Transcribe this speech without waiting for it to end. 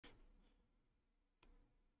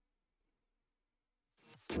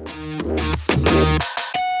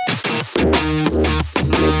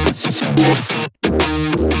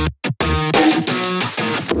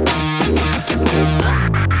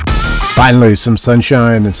Finally, some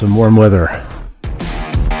sunshine and some warm weather.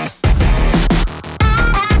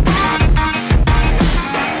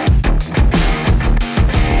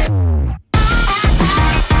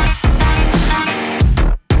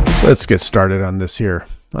 Let's get started on this here,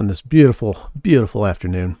 on this beautiful, beautiful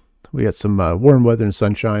afternoon. We got some warm weather and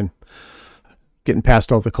sunshine, getting past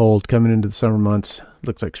all the cold, coming into the summer months.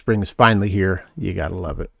 Looks like spring is finally here. You gotta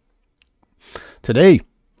love it. Today,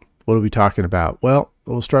 what are we talking about? Well,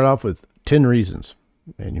 we'll start off with 10 reasons.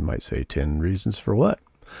 And you might say, 10 reasons for what?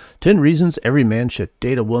 10 reasons every man should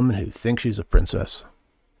date a woman who thinks she's a princess.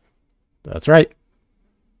 That's right.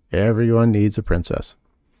 Everyone needs a princess.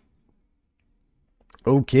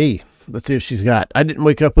 Okay, let's see what she's got. I didn't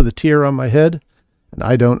wake up with a tear on my head, and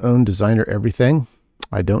I don't own designer everything.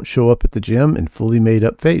 I don't show up at the gym in fully made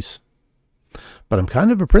up face. But I'm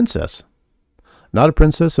kind of a princess. Not a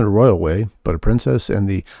princess in a royal way, but a princess in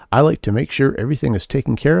the I like to make sure everything is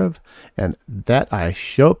taken care of and that I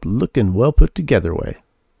show up looking well put together way.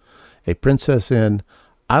 A princess in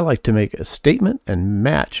I like to make a statement and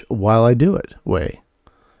match while I do it way.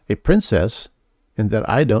 A princess in that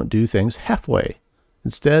I don't do things halfway.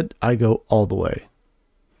 Instead, I go all the way.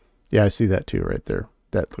 Yeah, I see that too right there.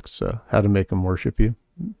 That looks how to make them worship you.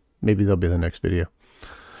 Maybe they'll be the next video.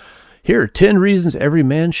 Here are 10 reasons every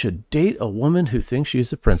man should date a woman who thinks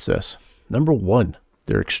she's a princess. Number 1,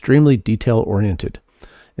 they're extremely detail-oriented.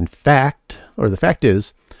 In fact, or the fact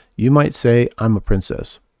is, you might say, I'm a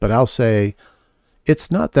princess. But I'll say, it's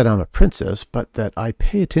not that I'm a princess, but that I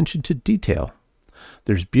pay attention to detail.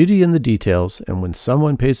 There's beauty in the details, and when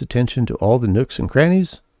someone pays attention to all the nooks and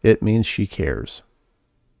crannies, it means she cares.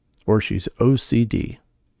 Or she's OCD.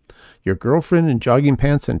 Your girlfriend in jogging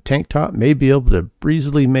pants and tank top may be able to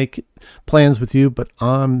breezily make plans with you, but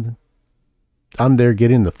I'm there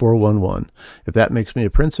getting the 411. If that makes me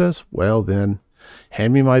a princess, well then,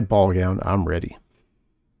 hand me my ball gown, I'm ready.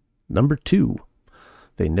 Number 2,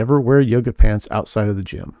 they never wear yoga pants outside of the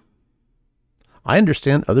gym. I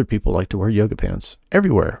understand other people like to wear yoga pants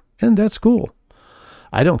everywhere, and that's cool.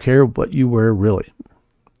 I don't care what you wear really.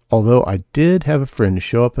 Although I did have a friend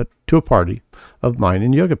show up to a party of mine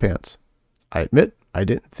in yoga pants. I admit I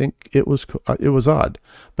didn't think it was odd,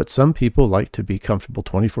 but some people like to be comfortable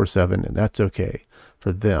 24/7, and that's okay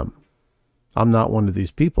for them. I'm not one of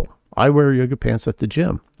these people. I wear yoga pants at the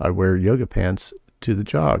gym. I wear yoga pants to the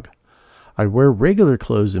jog. I wear regular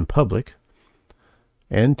clothes in public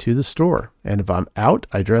and to the store. And if I'm out,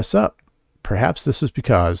 I dress up. Perhaps this is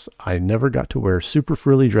because I never got to wear super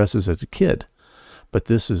frilly dresses as a kid. But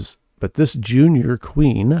this junior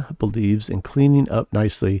queen believes in cleaning up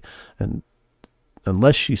nicely, and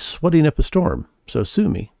unless she's sweating up a storm. So sue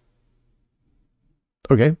me.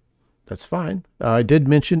 Okay, that's fine. I did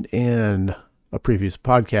mention in a previous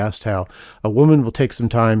podcast how a woman will take some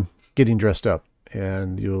time getting dressed up,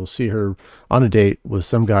 and you'll see her on a date with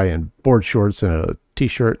some guy in board shorts and a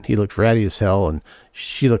t-shirt. He looks ratty as hell, and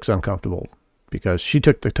she looks uncomfortable because she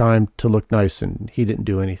took the time to look nice and he didn't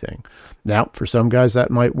do anything. Now, for some guys that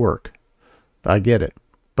might work. I get it.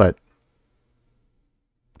 But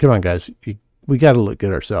come on, guys. We got to look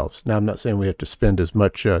good ourselves. Now, I'm not saying we have to spend as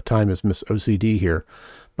much time as Miss OCD here,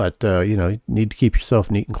 but you need to keep yourself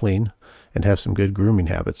neat and clean and have some good grooming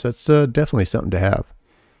habits. That's definitely something to have.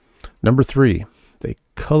 Number 3, they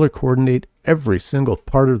color coordinate every single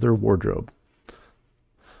part of their wardrobe.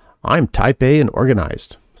 I'm type A and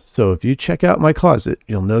organized. So if you check out my closet,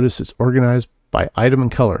 you'll notice it's organized by item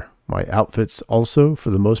and color. My outfits also, for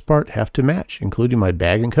the most part, have to match, including my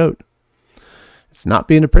bag and coat. It's not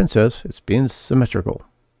being a princess, it's being symmetrical.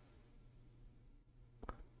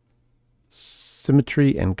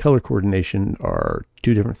 Symmetry and color coordination are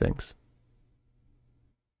 2 different things.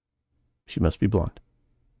 She must be blonde.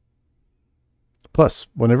 Plus,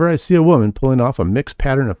 whenever I see a woman pulling off a mixed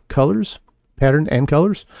pattern and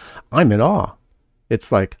colors, I'm in awe.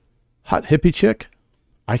 It's like, hot hippie chick?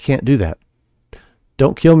 I can't do that.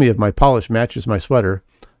 Don't kill me if my polish matches my sweater.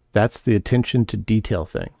 That's the attention to detail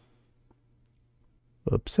thing.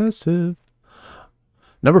 Obsessive.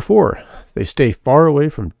 Number 4, they stay far away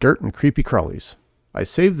from dirt and creepy crawlies. I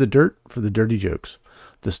save the dirt for the dirty jokes.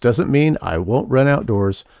 This doesn't mean I won't run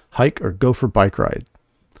outdoors, hike, or go for bike ride.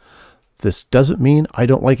 This doesn't mean I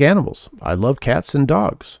don't like animals. I love cats and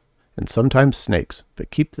dogs, and sometimes snakes, but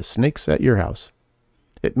keep the snakes at your house.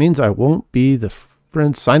 It means I won't be the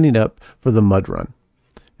friend signing up for the mud run.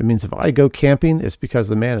 It means if I go camping, it's because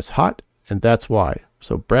the man is hot, and that's why.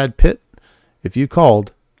 So Brad Pitt, if you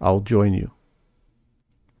called, I'll join you.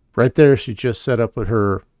 Right there, she just set up what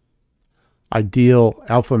her ideal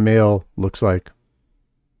alpha male looks like.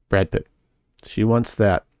 Brad Pitt. She wants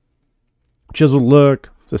that chiseled look,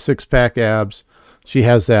 the six-pack abs. She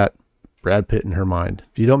has that Brad Pitt in her mind.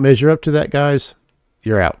 If you don't measure up to that, guys,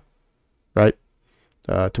 you're out, right?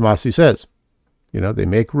 Tomasi says, they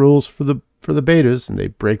make rules for the betas and they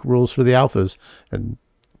break rules for the alphas. And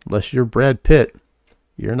unless you're Brad Pitt,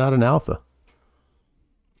 you're not an alpha.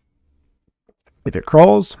 If it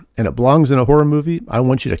crawls and it belongs in a horror movie, I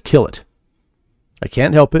want you to kill it. I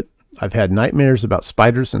can't help it. I've had nightmares about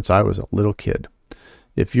spiders since I was a little kid.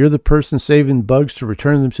 If you're the person saving bugs to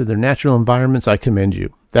return them to their natural environments, I commend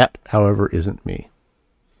you. That, however, isn't me.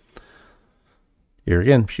 Here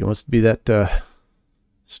again, she wants to be that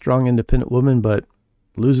strong, independent woman, but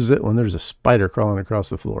loses it when there's a spider crawling across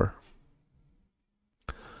the floor.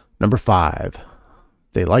 Number 5.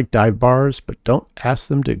 They like dive bars, but don't ask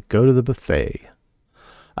them to go to the buffet.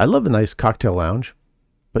 I love a nice cocktail lounge,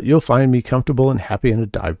 but you'll find me comfortable and happy in a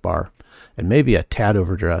dive bar, and maybe a tad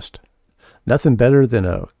overdressed. Nothing better than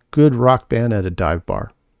a good rock band at a dive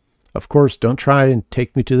bar. Of course, don't try and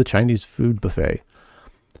take me to the Chinese food buffet.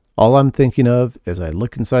 All I'm thinking of as I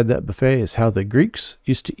look inside that buffet is how the Greeks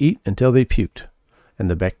used to eat until they puked, and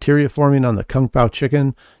the bacteria forming on the Kung Pao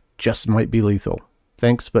chicken just might be lethal.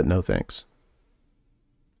 Thanks, but no thanks.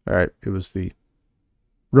 All right, it was the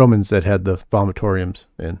Romans that had the vomitoriums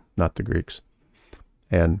and not the Greeks.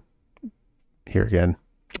 And here again,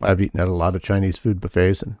 I've eaten at a lot of Chinese food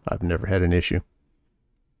buffets and I've never had an issue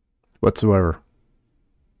whatsoever.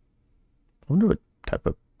 I wonder what type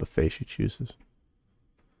of buffet she chooses.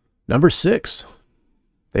 Number 6.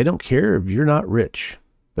 They don't care if you're not rich,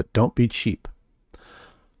 but don't be cheap.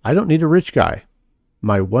 I don't need a rich guy.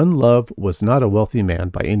 My one love was not a wealthy man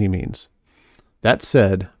by any means. That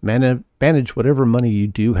said, manage whatever money you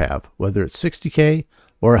do have, whether it's $60K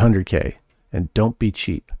or $100K, and don't be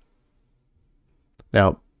cheap.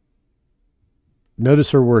 Now, notice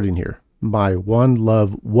her wording here. My one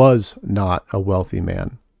love was not a wealthy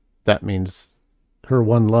man. That means her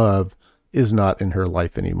one love is not in her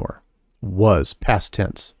life anymore. Was, past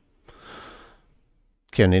tense.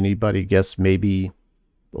 Can anybody guess maybe,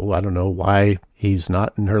 I don't know why he's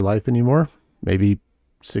not in her life anymore? Maybe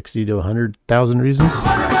 60 to 100,000 reasons?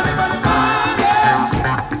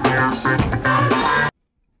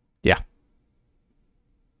 Yeah.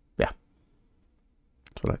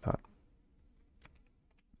 That's what I thought.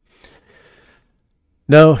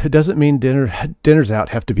 No, it doesn't mean dinners out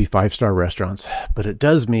have to be 5-star restaurants, but it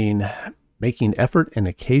does mean making effort and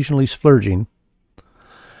occasionally splurging,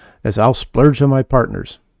 as I'll splurge on my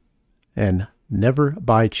partners. And never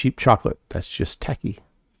buy cheap chocolate. That's just tacky.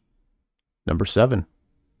 Number 7.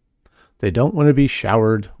 They don't want to be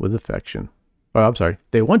showered with affection. Oh, I'm sorry.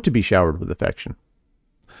 They want to be showered with affection.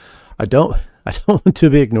 I don't want to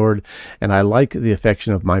be ignored, and I like the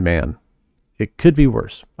affection of my man. It could be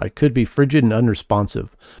worse. I could be frigid and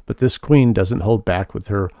unresponsive, but this queen doesn't hold back with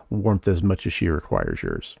her warmth as much as she requires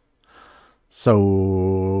yours.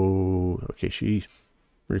 So, okay, she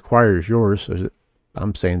requires yours.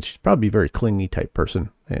 I'm saying she's probably a very clingy type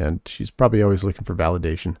person, and she's probably always looking for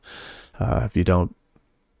validation. If you don't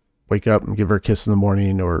wake up and give her a kiss in the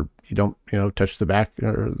morning, or you don't, touch the back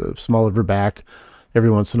or the small of her back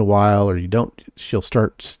every once in a while, or you don't, she'll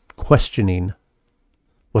start questioning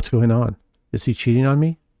what's going on. Is he cheating on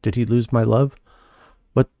me? Did he lose my love?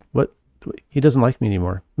 What? He doesn't like me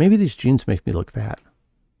anymore. Maybe these jeans make me look fat,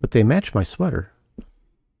 but they match my sweater.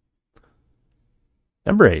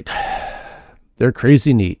 Number 8. They're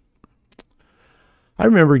crazy neat. I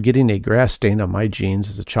remember getting a grass stain on my jeans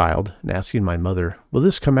as a child and asking my mother, will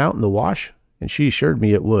this come out in the wash? And she assured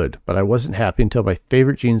me it would, but I wasn't happy until my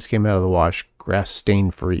favorite jeans came out of the wash, grass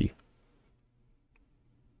stain free.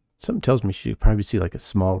 Something tells me she probably see like a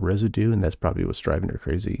small residue, and that's probably what's driving her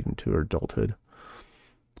crazy into her adulthood.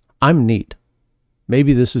 I'm neat.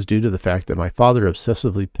 Maybe this is due to the fact that my father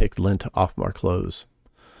obsessively picked lint off our clothes.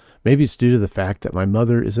 Maybe it's due to the fact that my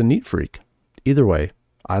mother is a neat freak. Either way,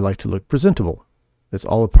 I like to look presentable. It's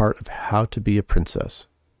all a part of how to be a princess.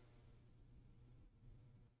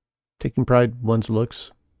 Taking pride in one's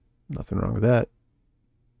looks, nothing wrong with that.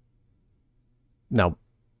 Now,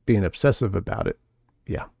 being obsessive about it,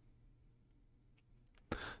 yeah.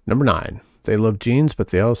 Number 9. They love jeans, but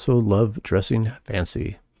they also love dressing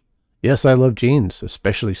fancy. Yes, I love jeans,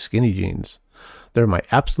 especially skinny jeans. They're my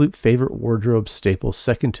absolute favorite wardrobe staple,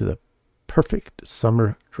 second to the perfect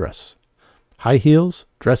summer dress. High heels,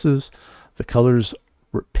 dresses, the colors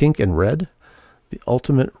pink and red, the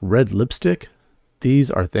ultimate red lipstick. These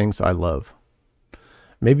are things I love.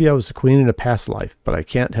 Maybe I was a queen in a past life, but I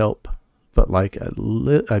can't help but like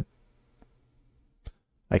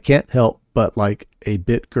I can't help but like a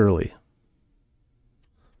bit girly.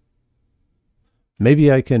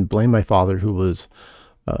 Maybe I can blame my father, who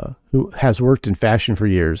has worked in fashion for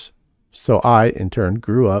years. So I, in turn,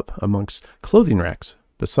 grew up amongst clothing racks.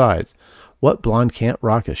 Besides, what blonde can't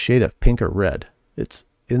rock a shade of pink or red? It's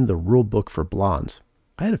in the rule book for blondes.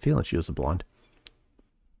 I had a feeling she was a blonde.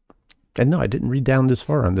 And no, I didn't read down this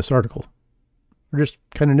far on this article. I just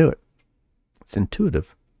kind of knew it. It's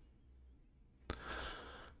intuitive.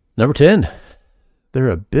 Number 10, they're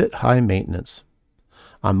a bit high maintenance.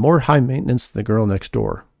 I'm more high maintenance than the girl next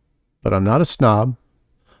door, but I'm not a snob,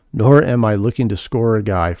 nor am I looking to score a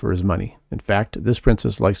guy for his money. In fact, this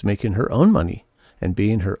princess likes making her own money and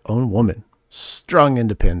being her own woman. Strong,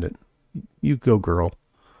 independent. You go, girl.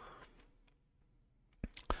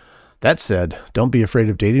 That said, don't be afraid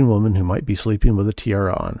of dating a woman who might be sleeping with a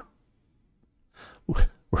tiara on.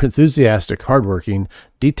 We're enthusiastic, hardworking,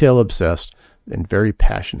 detail-obsessed, and very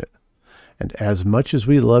passionate. And as much as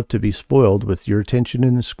we love to be spoiled with your attention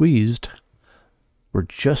and squeezed, we're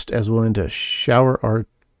just as willing to shower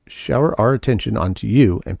our attention onto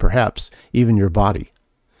you and perhaps even your body.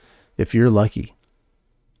 If you're lucky,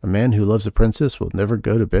 a man who loves a princess will never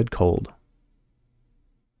go to bed cold.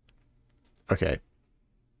 Okay.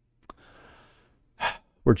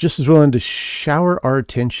 We're just as willing to shower our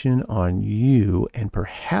attention on you and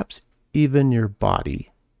perhaps even your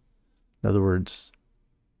body. In other words,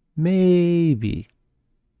 maybe,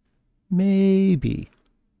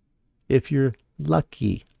 if you're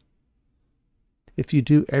lucky, if you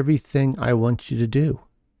do everything I want you to do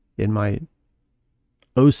in my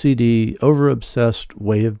OCD, over-obsessed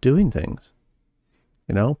way of doing things.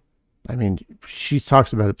 You know? I mean, she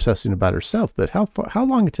talks about obsessing about herself, but how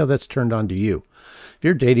long until that's turned on to you? If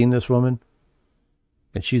you're dating this woman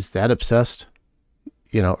and she's that obsessed,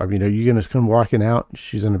 you know, I mean, are you going to come walking out?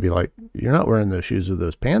 She's going to be like, you're not wearing those shoes with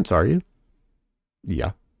those pants, are you?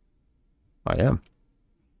 Yeah, I am.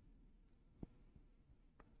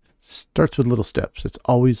 Starts with little steps. It's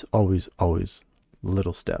always, always, always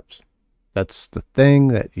little steps. That's the thing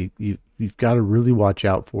that you've got to really watch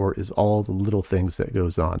out for, is all the little things that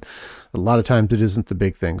goes on. A lot of times it isn't the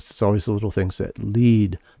big things. It's always the little things that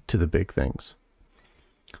lead to the big things.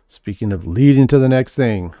 Speaking of leading to the next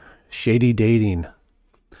thing, shady dating.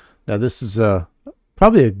 Now this is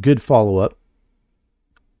probably a good follow-up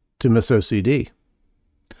to Miss OCD.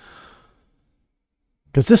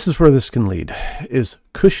 Because this is where this can lead. Is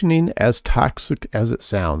cushioning as toxic as it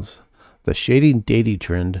sounds? The shady dating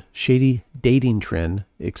trend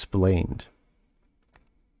explained.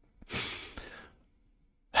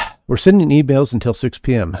 We're sending emails until 6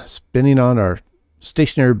 p.m., spinning on our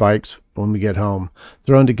stationary bikes when we get home,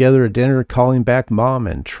 throwing together a dinner, calling back mom,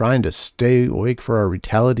 and trying to stay awake for our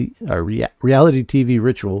reality TV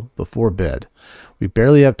ritual before bed. We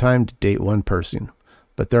barely have time to date one person,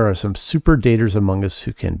 but there are some super daters among us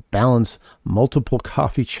who can balance multiple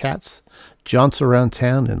coffee chats, jaunts around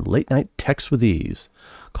town, and late-night texts with ease.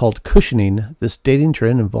 Called cushioning, this dating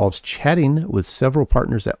trend involves chatting with several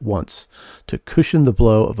partners at once to cushion the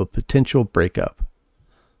blow of a potential breakup.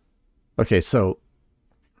 Okay, so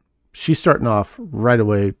she's starting off right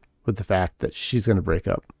away with the fact that she's going to break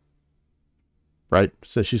up. Right?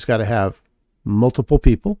 So she's got to have multiple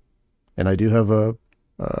people. And I do have a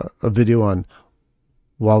video on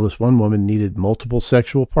while this one woman needed multiple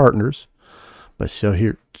sexual partners. But so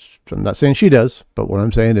here, I'm not saying she does, but what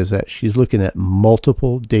I'm saying is that she's looking at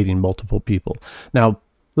dating multiple people. Now,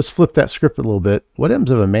 let's flip that script a little bit. What happens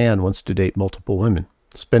if a man wants to date multiple women?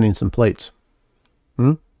 Spinning some plates.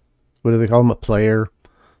 What do they call them? A player,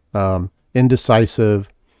 indecisive,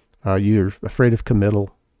 you're afraid of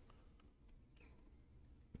committal.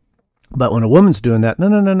 But when a woman's doing that,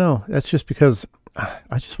 no. That's just because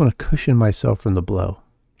I just want to cushion myself from the blow.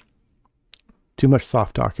 Too much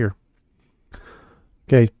soft talk here.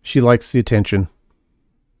 Okay, she likes the attention.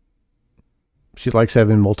 She likes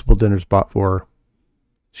having multiple dinners bought for her.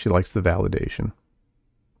 She likes the validation.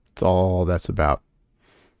 That's all that's about.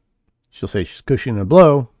 She'll say she's cushioning a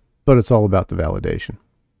blow, but it's all about the validation.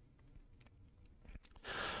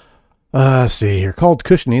 Let's see here. Called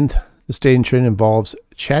cushioning, this dating trend involves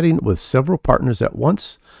chatting with several partners at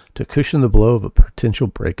once to cushion the blow of a potential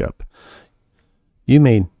breakup. You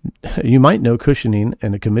might know cushioning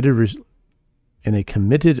in a committed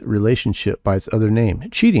relationship by its other name,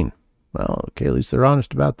 cheating. Well, okay, at least they're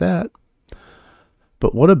honest about that.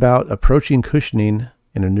 But what about approaching cushioning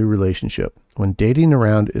in a new relationship, when dating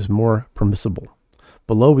around is more permissible?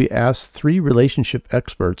 Below we ask 3 relationship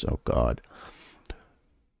experts, oh God,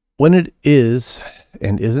 when it is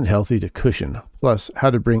and isn't healthy to cushion, plus how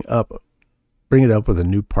to bring up bring it up with a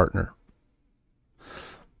new partner.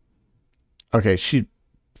 Okay, she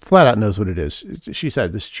flat out knows what it is. She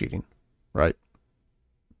said this is cheating, right?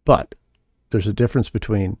 But there's a difference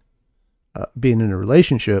between being in a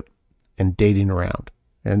relationship and dating around.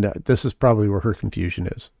 And this is probably where her confusion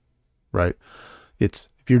is, right? It's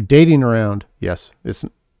if you're dating around, yes, it's,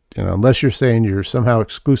 unless you're saying you're somehow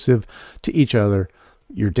exclusive to each other,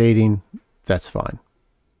 you're dating, that's fine.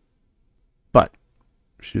 But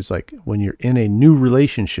she's like, when you're in a new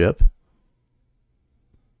relationship,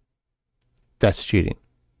 that's cheating.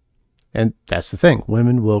 And that's the thing.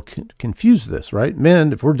 Women will confuse this, right?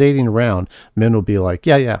 Men, if we're dating around, men will be like,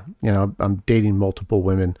 yeah, I'm dating multiple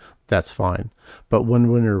women. That's fine. But when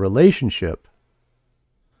we're in a relationship,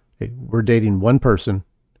 we're dating one person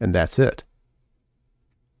and that's it.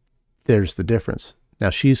 There's the difference. Now,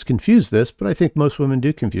 she's confused this, but I think most women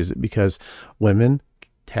do confuse it because women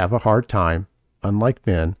have a hard time, unlike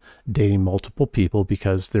men, dating multiple people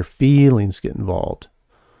because their feelings get involved.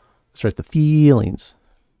 That's right, the feelings.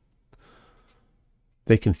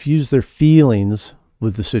 They confuse their feelings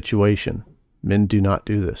with the situation. Men do not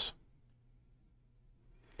do this.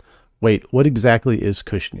 Wait, what exactly is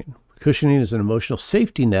cushioning? Cushioning is an emotional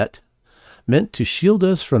safety net meant to shield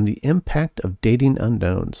us from the impact of dating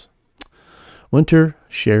unknowns. Winter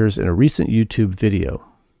shares in a recent YouTube video.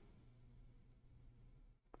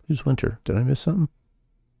 Who's Winter? Did I miss something?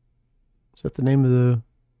 Is that the name of the...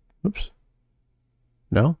 Oops.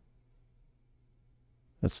 No?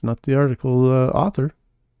 That's not the article author.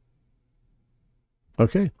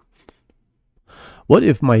 Okay. What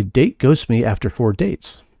if my date ghosts me after 4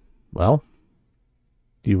 dates? Well,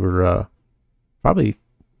 you were probably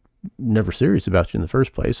never serious about you in the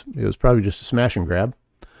first place. It was probably just a smash and grab.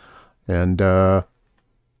 And,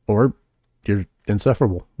 or you're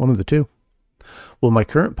insufferable. One of the two. Will my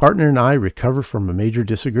current partner and I recover from a major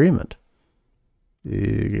disagreement?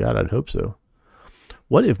 God, I'd hope so.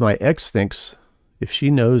 What if my ex thinks if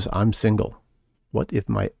she knows I'm single? What if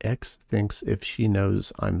my ex thinks if she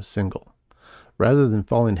knows I'm single? Rather than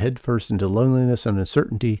falling headfirst into loneliness and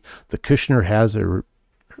uncertainty, the cushioner has a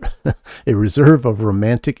reserve of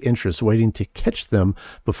romantic interest waiting to catch them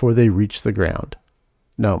before they reach the ground.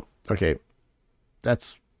 No, okay,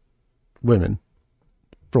 that's women,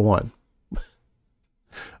 for one.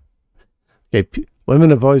 Okay, women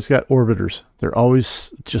have always got orbiters. They're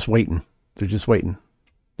always just waiting. They're just waiting.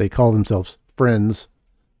 They call themselves friends,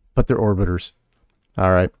 but they're orbiters.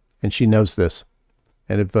 All right. And she knows this.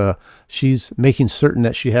 And if she's making certain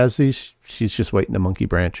that she has these, she's just waiting a monkey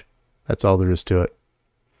branch. That's all there is to it.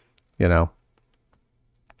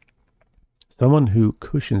 Someone who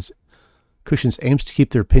cushions aims to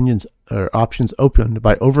keep their opinions or options open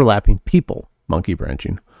by overlapping people, monkey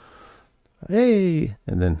branching. Hey,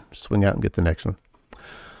 and then swing out and get the next one.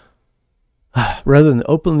 Rather than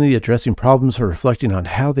openly addressing problems or reflecting on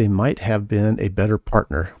how they might have been a better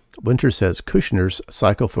partner, Winter says cushioners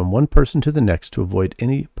cycle from one person to the next to avoid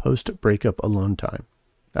any post-breakup alone time.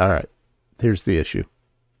 All right, here's the issue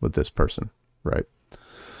with this person, right?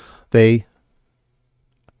 They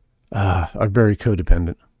are very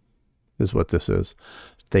codependent, is what this is.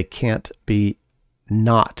 They can't be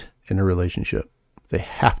not in a relationship. They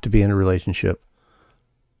have to be in a relationship,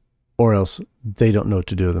 or else they don't know what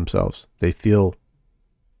to do with themselves. They feel,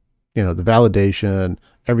 the validation,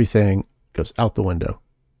 everything goes out the window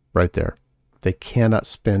right there. They cannot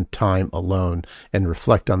spend time alone and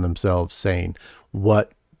reflect on themselves saying,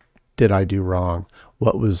 what did I do wrong?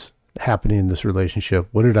 What was happening in this relationship?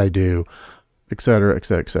 What did I do? Et cetera, et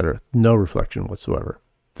cetera, et cetera. No reflection whatsoever.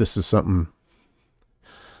 This is something...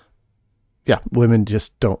 Yeah, women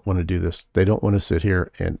just don't want to do this. They don't want to sit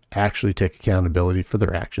here and actually take accountability for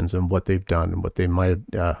their actions and what they've done and what they might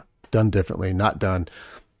have done differently, not done.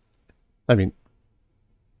 I mean,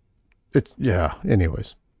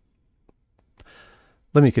 anyways.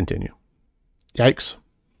 Let me continue. Yikes.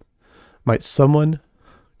 Might someone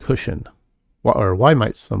cushion? Or why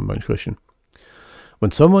might someone cushion? When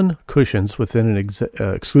someone cushions within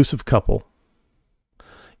an exclusive couple,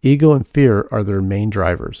 ego and fear are their main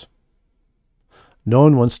drivers. No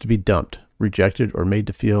one wants to be dumped, rejected, or made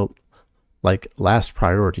to feel like last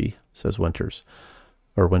priority, says Winter.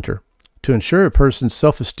 To ensure a person's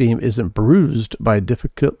self-esteem isn't bruised by a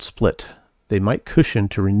difficult split, they might cushion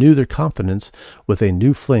to renew their confidence with a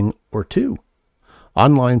new fling or two.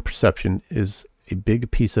 Online perception is a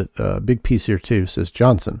big piece here too, says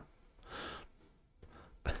Johnson.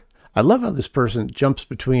 I love how this person jumps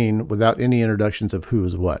between without any introductions of who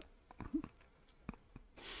is what.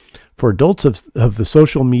 For adults of the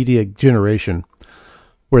social media generation,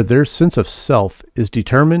 where their sense of self is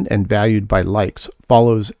determined and valued by likes,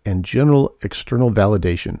 follows, and general external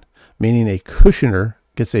validation, meaning a cushioner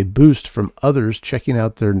gets a boost from others checking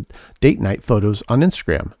out their date night photos on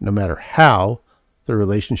Instagram, no matter how the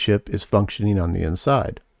relationship is functioning on the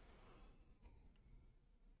inside.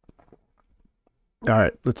 All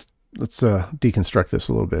right, let's deconstruct this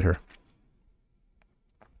a little bit here.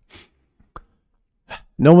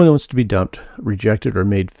 No one wants to be dumped, rejected, or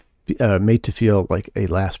made to feel like a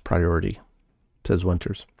last priority, says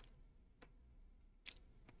Winters.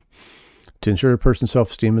 To ensure a person's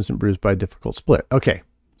self-esteem isn't bruised by a difficult split. Okay,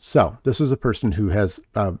 so this is a person who has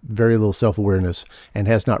very little self-awareness and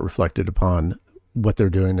has not reflected upon what they're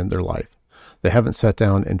doing in their life. They haven't sat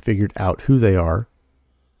down and figured out who they are,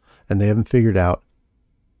 and they haven't figured out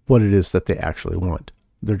what it is that they actually want.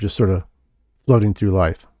 They're just sort of floating through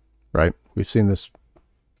life, right? We've seen this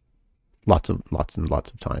lots and lots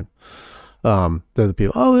of time. They're the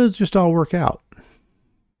people, oh, it'll just all work out.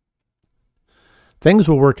 Things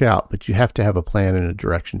will work out, but you have to have a plan and a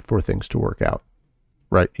direction for things to work out,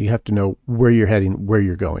 right? You have to know where you're heading, where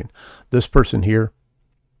you're going. This person here,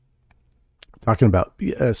 talking about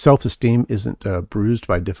self-esteem isn't bruised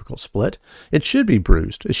by a difficult split. It should be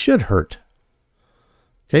bruised. It should hurt.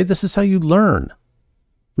 Okay, this is how you learn.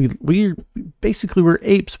 We're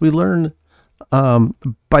apes. We learn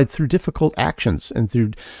through difficult actions, and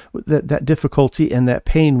through that difficulty and that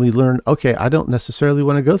pain, we learn, okay, I don't necessarily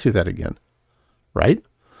want to go through that again. Right?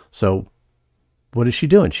 So what is she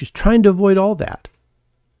doing? She's trying to avoid all that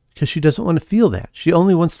because she doesn't want to feel that. She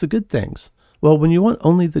only wants the good things. Well, when you want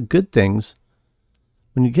only the good things,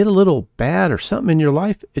 when you get a little bad or something in your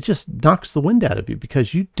life, it just knocks the wind out of you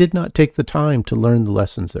because you did not take the time to learn the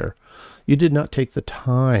lessons there. You did not take the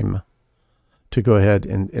time to go ahead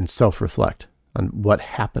and self-reflect on what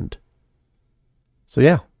happened. So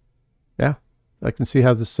yeah, I can see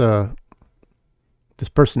how this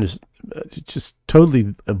person is just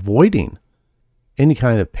totally avoiding any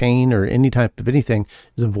kind of pain or any type of anything,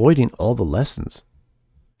 is avoiding all the lessons.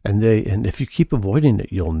 And if you keep avoiding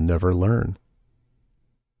it, you'll never learn.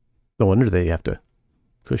 No wonder they have to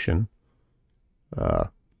cushion. All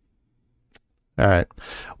right.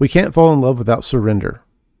 We can't fall in love without surrender.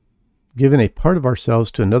 Giving a part of ourselves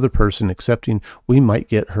to another person, accepting we might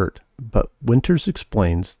get hurt. But Winters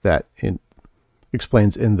explains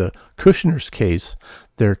in the cushioner's case,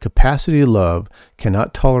 their capacity to love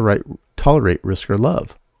cannot tolerate risk or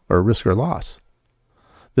loss.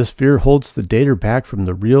 This fear holds the dater back from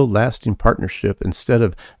the real lasting partnership instead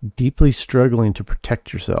of deeply struggling to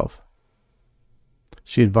protect yourself.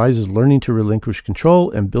 She advises learning to relinquish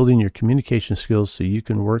control and building your communication skills so you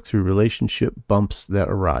can work through relationship bumps that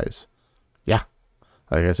arise. Yeah,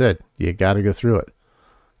 like I said, you got to go through it.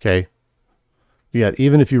 Okay.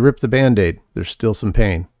 Even if you rip the Band-Aid, there's still some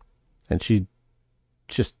pain. And she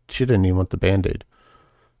didn't even want the Band-Aid.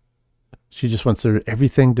 She just wants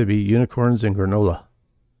everything to be unicorns and granola.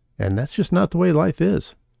 And that's just not the way life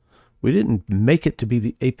is. We didn't make it to be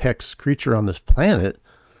the apex creature on this planet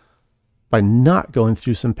by not going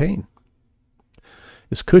through some pain.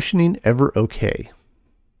 Is cushioning ever okay?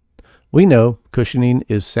 We know cushioning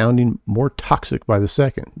is sounding more toxic by the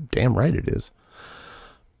second. Damn right it is.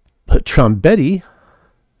 But Trombetti,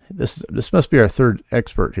 this must be our third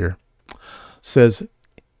expert here, says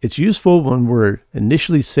it's useful when we're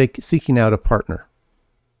initially seeking out a partner.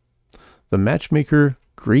 The matchmaker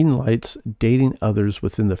green lights dating others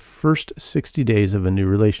within the first 60 days of a new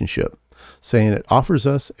relationship, saying it offers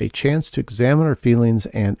us a chance to examine our feelings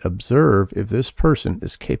and observe if this person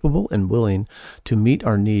is capable and willing to meet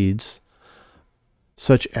our needs,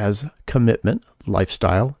 such as commitment,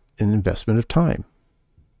 lifestyle, and investment of time.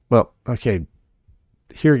 Well, okay,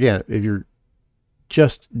 here again, if you're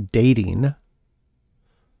just dating,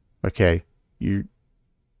 okay, if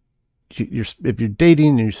you're dating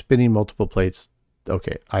and you're spinning multiple plates,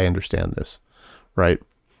 okay, I understand this, right?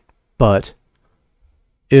 But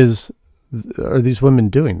are these women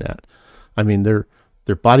doing that? I mean, their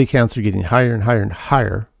body counts are getting higher and higher and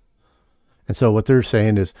higher, and so what they're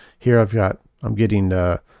saying is, here I'm getting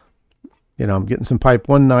I'm getting some pipe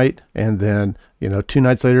one night, and then 2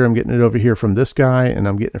 nights later I'm getting it over here from this guy, and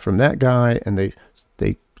I'm getting it from that guy, and they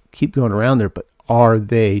keep going around there. But are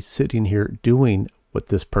they sitting here doing what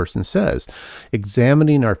this person says,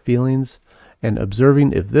 examining our feelings and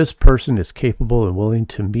observing if this person is capable and willing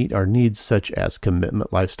to meet our needs, such as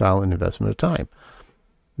commitment, lifestyle, and investment of time?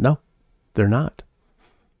 No, they're not.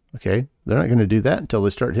 Okay, they're not going to do that until they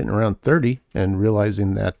start hitting around 30 and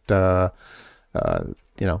realizing that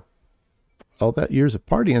all that years of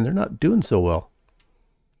partying, they're not doing so well.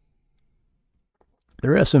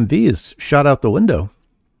 Their SMV is shot out the window.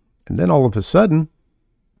 And then all of a sudden,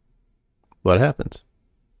 what happens?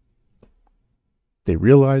 They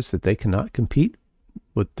realize that they cannot compete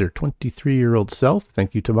with their 23-year-old self.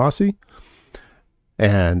 Thank you, Tomasi.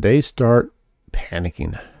 And they start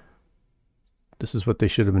panicking. This is what they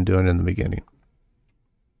should have been doing in the beginning.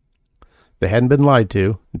 They hadn't been lied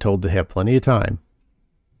to and told they have plenty of time,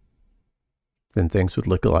 then things would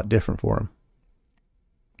look a lot different for them.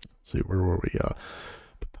 Let's see, where were we?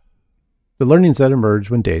 The learnings that emerge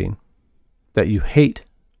when dating, that you hate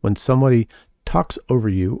when somebody talks over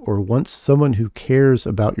you or wants someone who cares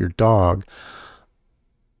about your dog,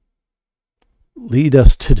 lead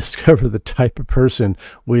us to discover the type of person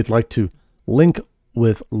we'd like to link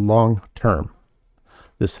with long term.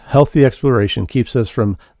 This healthy exploration keeps us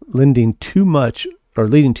from leading too much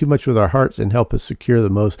with our hearts and help us secure the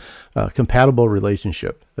most compatible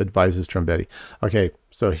relationship, advises Trombetti. Okay,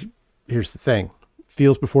 so here's the thing.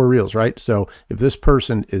 Feels before reals, right? So if this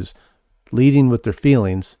person is leading with their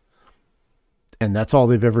feelings and that's all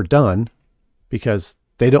they've ever done because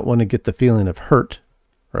they don't want to get the feeling of hurt,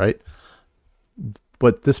 right?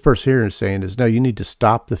 What this person here is saying is, no, you need to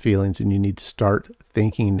stop the feelings and you need to start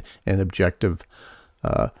thinking an objective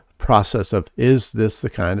process of, is this the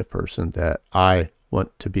kind of person that I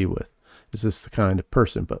want to be with? Is this the kind of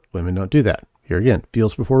person? But women don't do that. Here again,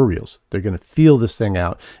 feels before reals. They're going to feel this thing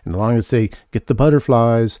out, and as long as they get the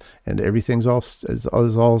butterflies and everything's all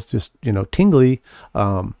just tingly,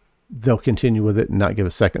 they'll continue with it and not give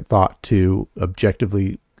a second thought to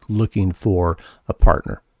objectively looking for a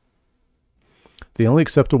partner. The only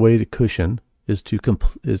acceptable way to cushion is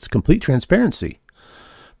complete transparency.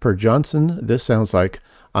 Per Johnson, this sounds like,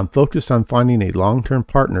 I'm focused on finding a long-term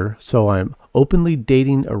partner, so I'm openly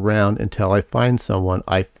dating around until I find someone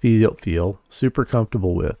I feel super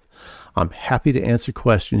comfortable with. I'm happy to answer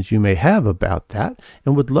questions you may have about that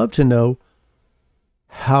and would love to know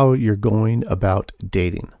how you're going about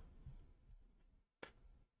dating.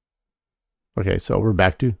 Okay, so we're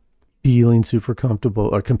back to feeling super comfortable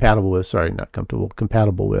or compatible with,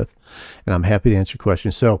 compatible with, and I'm happy to answer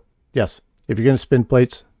questions. So yes, if you're going to spin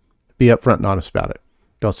plates, be upfront and honest about it.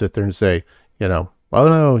 Don't sit there and say, oh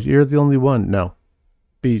no, you're the only one. No,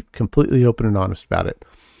 be completely open and honest about it.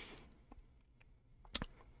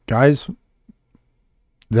 Guys,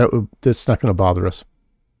 that's not going to bother us.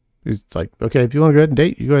 It's like, okay, if you want to go ahead and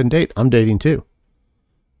date, you go ahead and date. I'm dating too.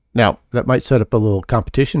 Now, that might set up a little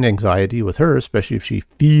competition anxiety with her, especially if she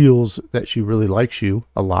feels that she really likes you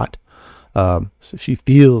a lot. So she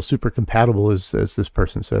feels super compatible, as this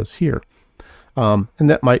person says here. And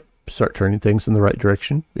that might start turning things in the right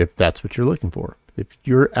direction if that's what you're looking for. If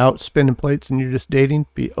you're out spinning plates and you're just dating,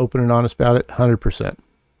 be open and honest about it. 100%.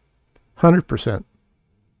 100%.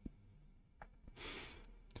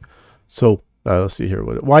 So let's see here.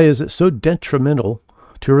 Why is it so detrimental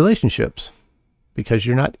to relationships? Because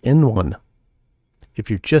you're not in one. If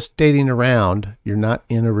you're just dating around, you're not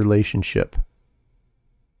in a relationship.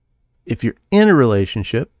 If you're in a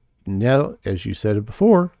relationship, now, as you said it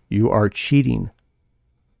before, you are cheating.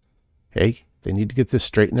 Hey, they need to get this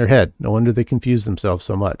straight in their head. No wonder they confuse themselves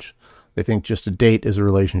so much. They think just a date is a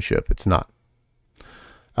relationship. It's not.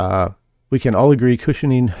 We can all agree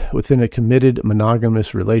cushioning within a committed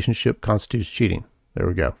monogamous relationship constitutes cheating. There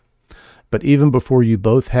we go. But even before you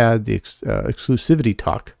both had the exclusivity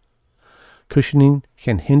talk, cushioning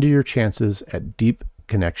can hinder your chances at deep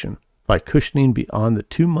connection. By cushioning beyond the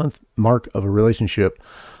 2-month mark of a relationship,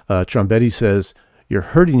 Trombetti says, you're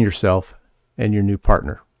hurting yourself and your new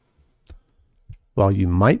partner. While you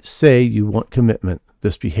might say you want commitment,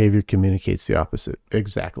 this behavior communicates the opposite.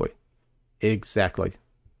 Exactly. Exactly.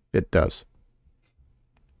 It does.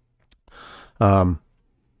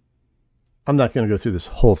 I'm not going to go through this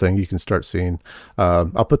whole thing. You can start seeing.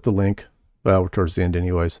 I'll put the link. Well, we're towards the end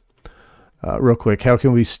anyways. Real quick, how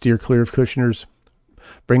can we steer clear of cushioners?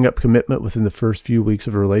 Bring up commitment within the first few weeks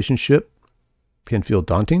of a relationship can feel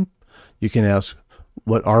daunting. You can ask,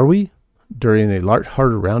 what are we? During a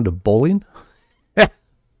lighthearted round of bowling?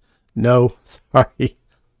 No, sorry.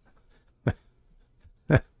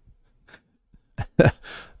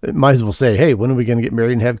 Might as well say, hey, when are we going to get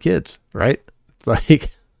married and have kids? Right? It's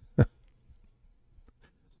like,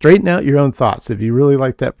 straighten out your own thoughts. If you really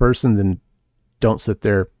like that person, then don't sit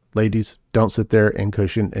there. Ladies, don't sit there and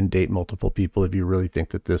cushion and date multiple people if you really think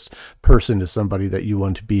that this person is somebody that you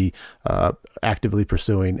want to be actively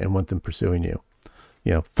pursuing and want them pursuing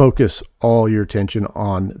you. Focus all your attention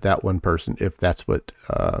on that one person if that's what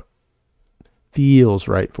feels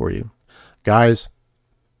right for you. Guys,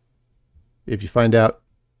 if you find out,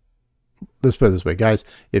 let's put it this way, guys,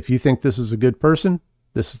 if you think this is a good person,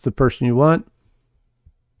 this is the person you want,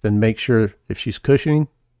 then make sure if she's cushioning,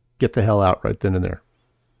 get the hell out right then and there.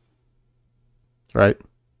 Right?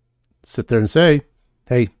 Sit there and say,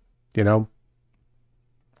 hey, you know,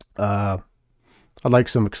 I'd like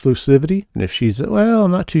some exclusivity. And if she's, well,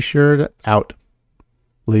 I'm not too sure, out.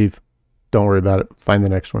 Leave. Don't worry about it. Find the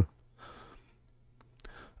next one.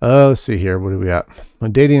 Let's see here. What do we got?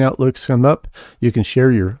 When dating outlooks come up, you can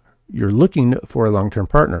share you're looking for a long-term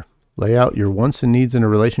partner. Lay out your wants and needs in a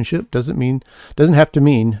relationship. Doesn't have to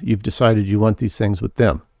mean you've decided you want these things with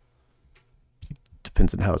them.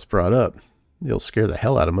 Depends on how it's brought up. It'll scare the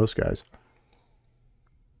hell out of most guys.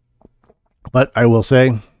 But I will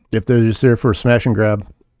say, if they're just there for a smash and grab,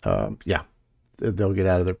 yeah, they'll get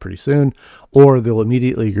out of there pretty soon, or they'll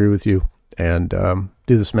immediately agree with you and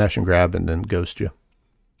do the smash and grab and then ghost you.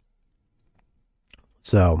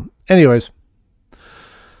 So, anyways,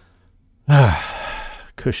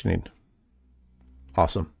 cushioning.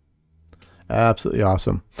 Awesome. Absolutely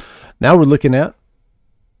awesome. Now we're looking at,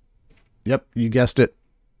 yep, you guessed it,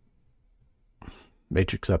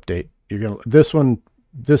 Matrix update. This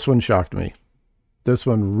one shocked me. This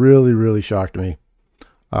one really, really shocked me.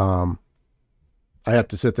 I have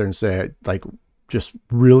to sit there and say, like, just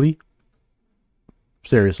really,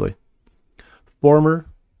 seriously. Former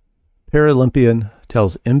Paralympian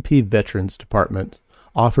tells MP Veterans Department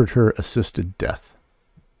offered her assisted death.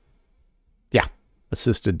 Yeah,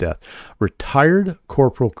 assisted death. Retired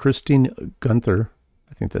Corporal Christine Gunther,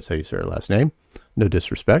 I think that's how you say her last name, no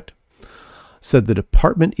disrespect, said the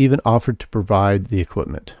department even offered to provide the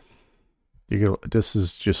equipment. This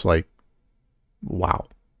is just like, wow.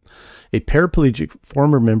 A paraplegic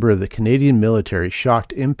former member of the Canadian military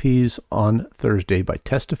shocked MPs on Thursday by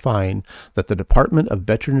testifying that the Department of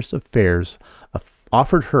Veterans Affairs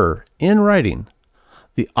offered her, in writing,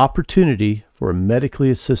 the opportunity for a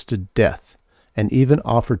medically assisted death and even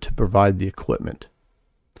offered to provide the equipment.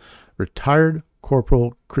 Retired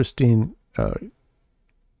Corporal Christine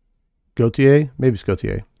Gauthier, maybe it's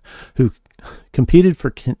Gauthier, who competed for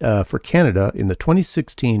Canada in the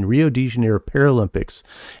 2016 Rio de Janeiro Paralympics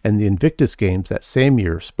and the Invictus Games that same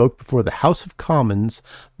year, spoke before the House of Commons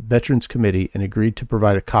Veterans Committee and agreed to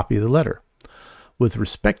provide a copy of the letter. With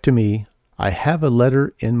respect to me, I have a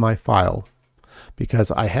letter in my file because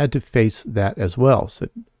I had to face that as well, said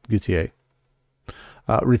Gauthier,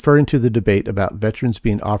 referring to the debate about veterans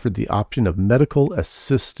being offered the option of medical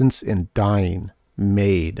assistance in dying,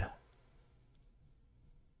 MAID.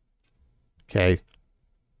 Okay.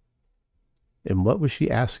 And what was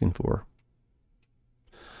she asking for?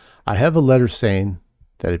 I have a letter saying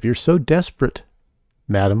that if you're so desperate,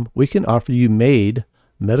 madam, we can offer you MAID,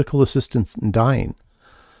 medical assistance in dying,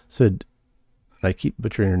 said, I keep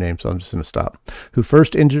butchering her name, so I'm just going to stop, who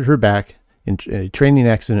first injured her back in a training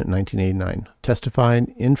accident in 1989.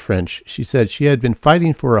 Testifying in French, she said she had been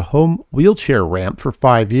fighting for a home wheelchair ramp for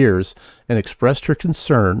 5 years and expressed her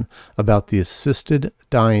concern about the assisted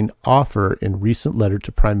dying offer in recent letter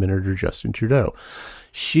to Prime Minister Justin Trudeau.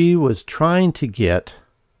 She was trying to get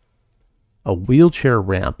a wheelchair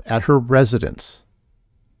ramp at her residence,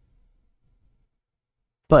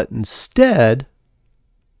 but instead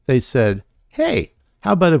they said, hey,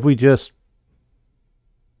 how about if we just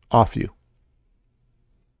off you?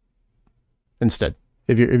 Instead,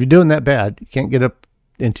 if you're doing that bad, you can't get up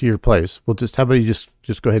into your place. Well, how about you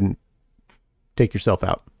just go ahead and take yourself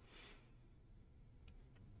out?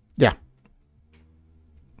 Yeah.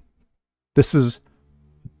 This is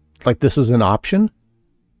an option.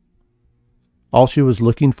 All she was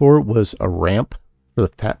looking for was a ramp for the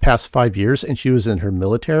past 5 years, and she was in her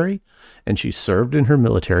military, and she served in her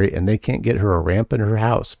military, and they can't get her a ramp in her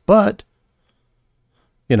house. But,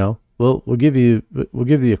 you know, we'll give you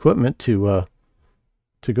the equipment to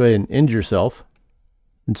go ahead and injure yourself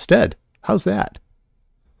instead. How's that?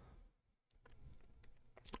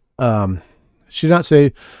 She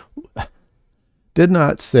did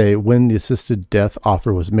not say when the assisted death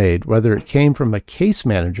offer was made, whether it came from a case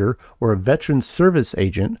manager or a veteran service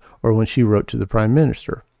agent, or when she wrote to the Prime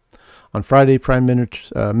Minister. On Friday, Prime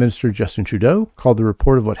Minister Justin Trudeau called the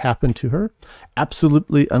report of what happened to her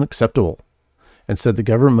absolutely unacceptable and said the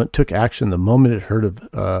government took action the moment it heard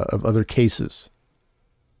of other cases.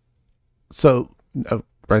 So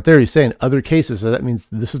right there, he's saying other cases. So that means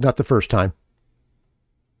this is not the first time.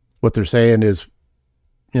 What they're saying is,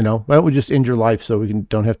 you know, why don't we just end your life so we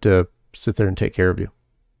don't have to sit there and take care of you?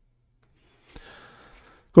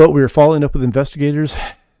 Well, we are following up with investigators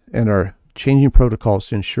and are changing protocols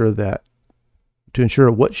to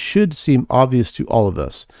ensure what should seem obvious to all of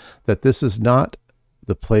us, that this is not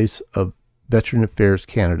the place of Veteran Affairs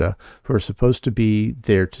Canada, who are supposed to be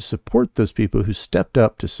there to support those people who stepped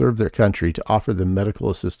up to serve their country, to offer them medical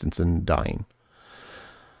assistance in dying.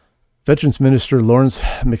 Veterans Minister Lawrence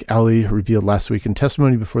McAuley revealed last week in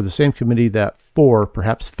testimony before the same committee that 4,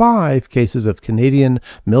 perhaps 5 cases of Canadian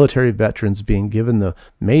military veterans being given the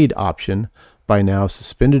MAID option by now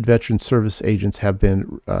suspended veteran service agents have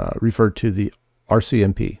been referred to the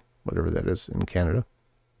RCMP, whatever that is in Canada.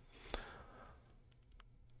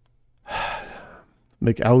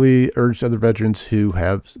 McAuley urged other veterans who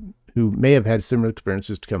may have had similar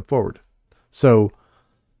experiences to come forward. So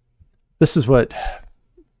this is what's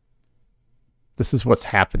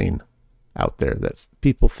happening out there. That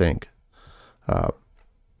people think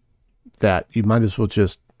that you might as well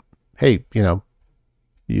just, hey,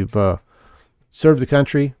 you've served the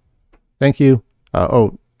country. Thank you.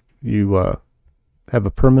 You have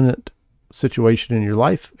a permanent situation in your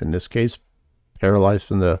life. In this case, paralyzed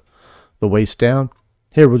from the waist down.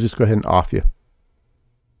 Here, we'll just go ahead and off you.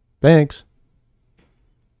 Thanks.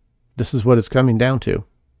 This is what it's coming down to.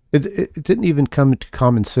 It didn't even come to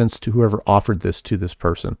common sense to whoever offered this to this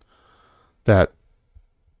person, that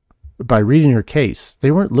by reading her case,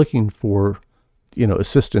 they weren't looking for,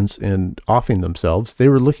 assistance in offing themselves. They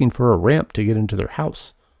were looking for a ramp to get into their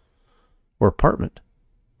house or apartment.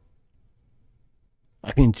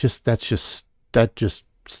 I mean, that just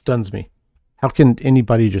stuns me. How can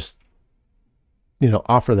anybody just,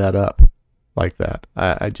 offer that up like that?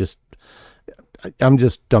 I'm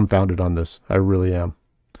just dumbfounded on this. I really am.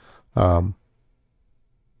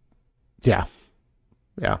 Yeah.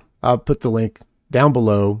 I'll put the link down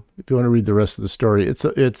below if you want to read the rest of the story.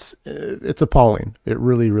 It's appalling. It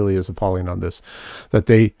really, really is appalling on this, that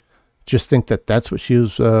they just think that that's what she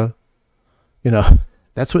was,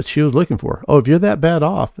 that's what she was looking for. Oh, if you're that bad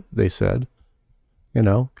off, they said,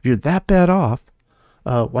 if you're that bad off,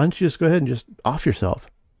 why don't you just go ahead and just off yourself?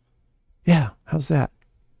 Yeah. How's that?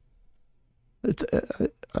 It's,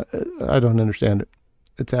 I don't understand it.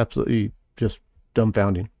 It's absolutely just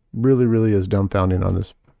dumbfounding. Really, really is dumbfounding on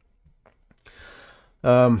this.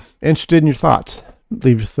 Interested in your thoughts?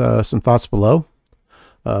 Leave some thoughts below.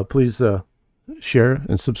 Please share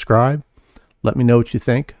and subscribe. Let me know what you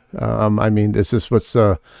think. This is what's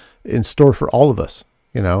in store for all of us.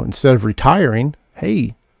 Instead of retiring,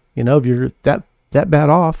 hey, if you're that bad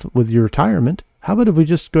off with your retirement, how about if we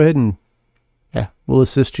just go ahead and, we'll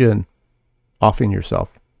assist you in offing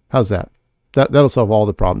yourself. How's that? That'll solve all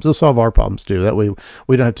the problems. It'll solve our problems too. That way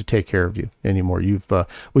we don't have to take care of you anymore.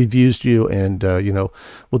 We've used you, and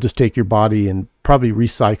we'll just take your body and probably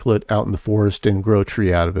recycle it out in the forest and grow a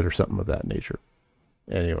tree out of it or something of that nature.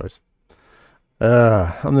 Anyways,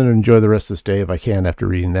 I'm going to enjoy the rest of this day if I can after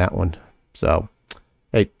reading that one. So,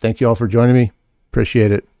 hey, thank you all for joining me.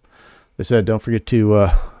 Appreciate it. As I said, don't forget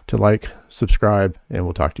to like, subscribe, and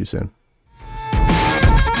we'll talk to you soon.